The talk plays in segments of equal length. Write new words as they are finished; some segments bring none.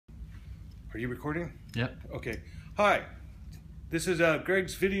Are you recording? Yep. Okay. Hi. This is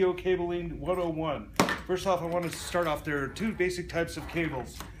Greg's Video Cabling 101. First off, I want to start off, there are two basic types of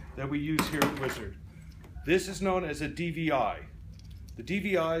cables that we use here at Wizard. This is known as a DVI. The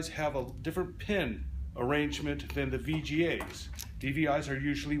DVIs have a different pin arrangement than the VGAs. DVIs are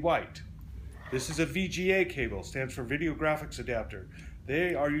usually white. This is a VGA cable, stands for Video Graphics Adapter.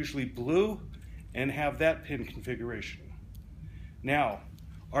 They are usually blue and have that pin configuration. Now,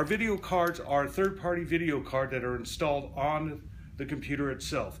 our video cards are third-party video card that are installed on the computer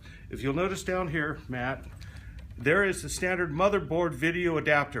itself. If you'll notice down here, Matt, there is the standard motherboard video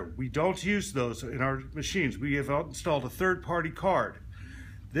adapter. We don't use those in our machines. We have installed a third-party card.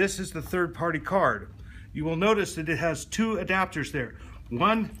 This is the third-party card. You will notice that it has two adapters there.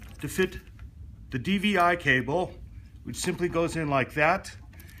 One to fit the DVI cable, which simply goes in like that,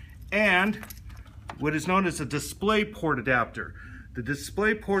 and what is known as a display port adapter. The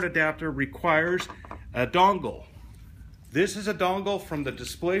display port adapter requires a dongle. This is a dongle from the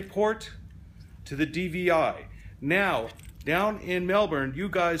display port to the DVI. Now, down in Melbourne, you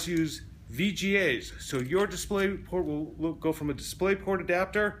guys use VGAs. So your display port will go from a display port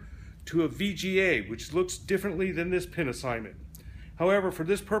adapter to a VGA, which looks differently than this pin assignment. However, for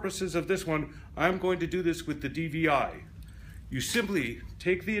this purposes of this one, I'm going to do this with the DVI. You simply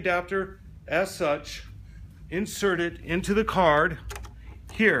take the adapter as such, insert it into the card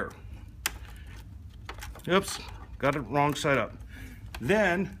here. Oops, got it wrong side up.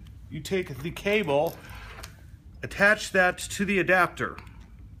 Then you take the cable, attach that to the adapter,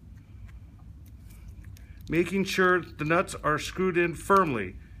 making sure the nuts are screwed in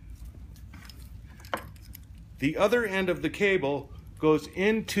firmly. The other end of the cable goes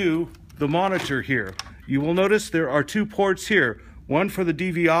into the monitor here. You will notice there are two ports here, one for the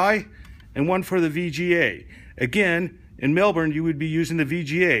DVI and one for the VGA. Again, in Melbourne, you would be using the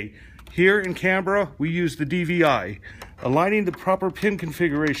VGA. Here in Canberra, we use the DVI. Aligning the proper pin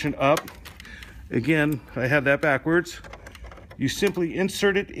configuration up, again, I have that backwards. You simply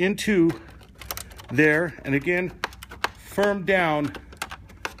insert it into there, and again, firm down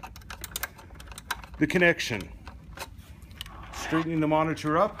the connection. Straightening the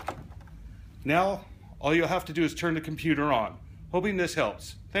monitor up. Now, all you'll have to do is turn the computer on. Hoping this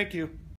helps. Thank you.